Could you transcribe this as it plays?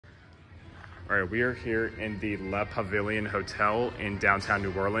All right, we are here in the Pavillon Hotel in downtown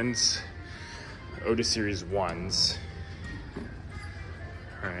New Orleans. Otis Series 1s.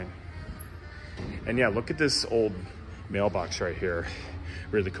 All right. And yeah, look at this old mailbox right here.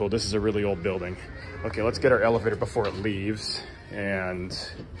 Really cool. This is a really old building. Okay, let's get our elevator before it leaves. And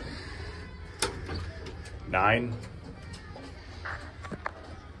 9.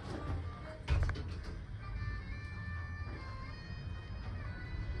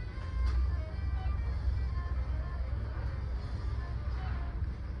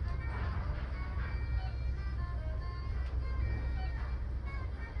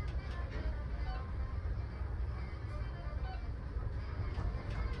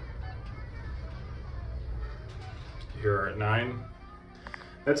 Here at 9.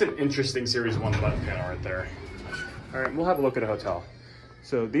 That's an interesting Series 1 button panel right there. All right, we'll have a look at a hotel.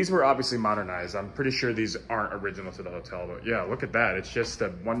 So these were obviously modernized. I'm pretty sure these aren't original to the hotel, but yeah, look at that. It's just a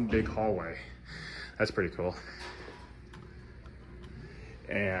one big hallway. That's pretty cool.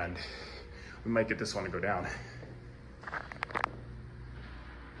 And we might get this one to go down.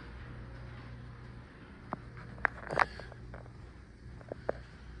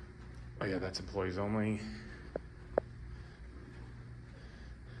 Oh yeah, that's employees only.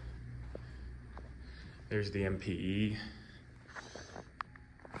 There's the MPE.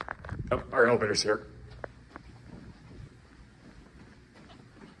 Oh, our elevator's here.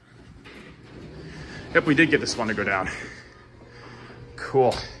 Yep, we did get this one to go down.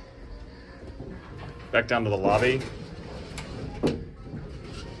 Cool. Back down to the lobby.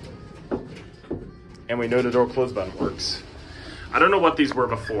 And we know the door close button works. I don't know what these were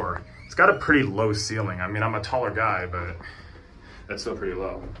before. It's got a pretty low ceiling. I mean, I'm a taller guy, but that's still pretty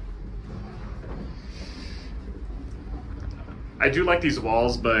low. I do like these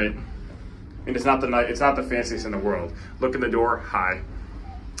walls, but I mean, it's not the fanciest in the world. Look in the door, high.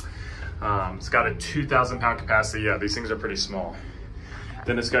 It's got a 2,000 pound capacity. Yeah, these things are pretty small.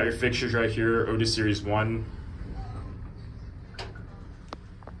 Then it's got your fixtures right here, Otis Series 1.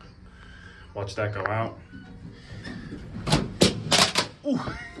 Watch that go out. Ooh.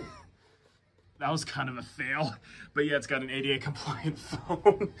 That was kind of a fail, but yeah, it's got an ADA compliant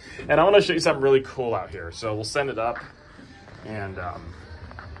phone. And I want to show you something really cool out here. So we'll send it up. And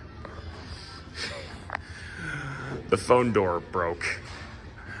the phone door broke.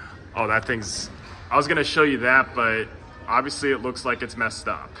 Oh, that thing's, I was gonna show you that, but obviously it looks like it's messed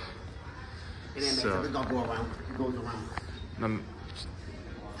up. It ain't So, it don't go around, it goes around.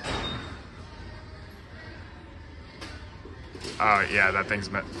 Oh yeah, that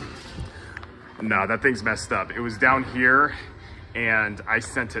thing's no, that thing's messed up. It was down here and I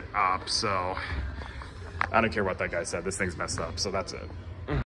sent it up, so I don't care what that guy said. This thing's messed up, so that's it.